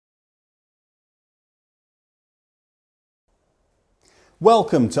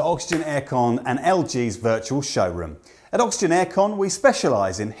Welcome to Oxygen Aircon and LG's virtual showroom. At Oxygen Aircon, we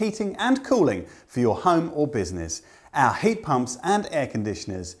specialise in heating and cooling for your home or business. Our heat pumps and air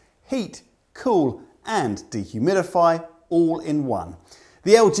conditioners heat, cool and dehumidify all in one.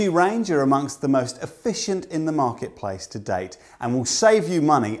 The LG range are amongst the most efficient in the marketplace to date and will save you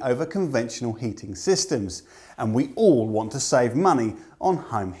money over conventional heating systems. And we all want to save money on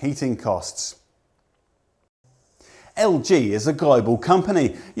home heating costs. LG is a global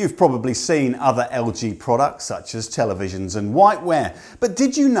company. You've probably seen other LG products such as televisions and whiteware. But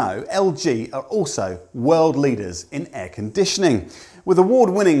did you know LG are also world leaders in air conditioning? With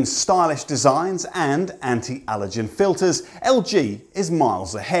award-winning stylish designs and anti-allergen filters, LG is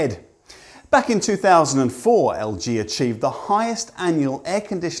miles ahead. Back in 2004, LG achieved the highest annual air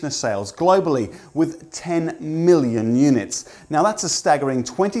conditioner sales globally with 10 million units. Now that's a staggering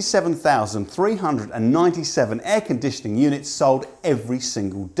 27,397 air conditioning units sold every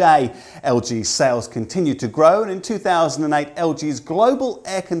single day. LG's sales continued to grow, and in 2008, LG's global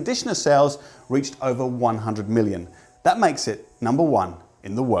air conditioner sales reached over 100 million. That makes it #1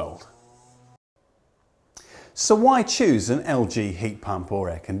 in the world. So why choose an LG heat pump or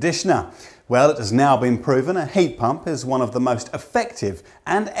air conditioner? Well, it has now been proven a heat pump is one of the most effective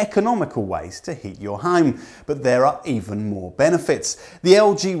and economical ways to heat your home, but there are even more benefits. The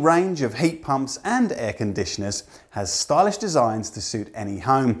LG range of heat pumps and air conditioners has stylish designs to suit any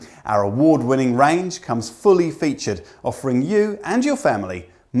home. Our award-winning range comes fully featured, offering you and your family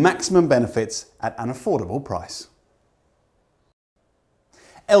maximum benefits at an affordable price.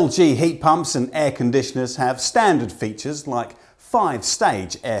 LG heat pumps and air conditioners have standard features like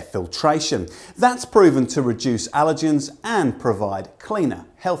 5-stage air filtration. That's proven to reduce allergens and provide cleaner,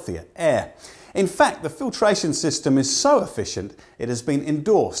 healthier air. In fact, the filtration system is so efficient it has been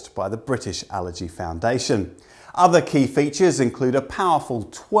endorsed by the British Allergy Foundation. Other key features include a powerful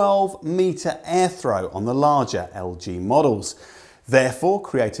 12-metre airthrow on the larger LG models, therefore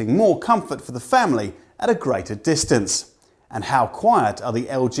creating more comfort for the family at a greater distance. And how quiet are the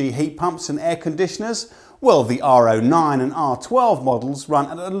LG heat pumps and air conditioners? Well, the R09 and R12 models run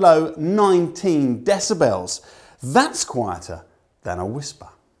at a low 19 decibels. That's quieter than a whisper.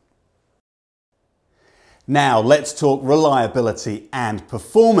 Now let's talk reliability and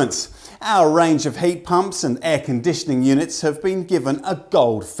performance. Our range of heat pumps and air conditioning units have been given a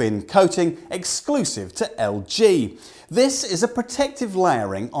gold fin coating exclusive to LG. This is a protective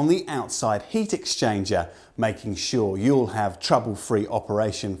layering on the outside heat exchanger, making sure you'll have trouble-free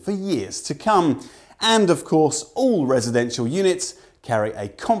operation for years to come. And of course, all residential units carry a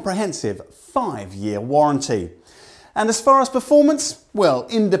comprehensive 5-year warranty. And as far as performance, well,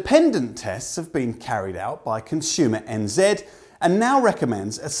 independent tests have been carried out by Consumer NZ and now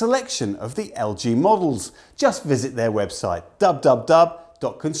recommends a selection of the LG models. Just visit their website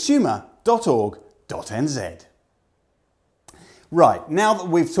www.consumer.org.nz. Right, now that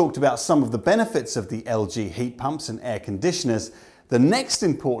we've talked about some of the benefits of the LG heat pumps and air conditioners, the next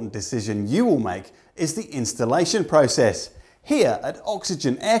important decision you will make is the installation process. Here at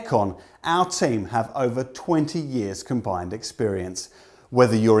Oxygen Aircon, our team have over 20 years combined experience.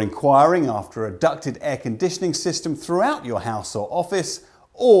 Whether you're inquiring after a ducted air conditioning system throughout your house or office,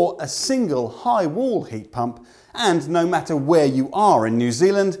 or a single high wall heat pump, and no matter where you are in New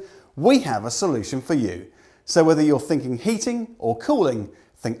Zealand, we have a solution for you. So whether you're thinking heating or cooling,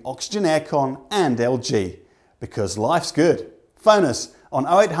 think Oxygen Aircon and LG, because life's good. Phone us on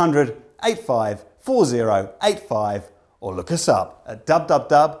 0800 85 4085 or look us up at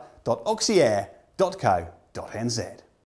www.oxyair.co.nz.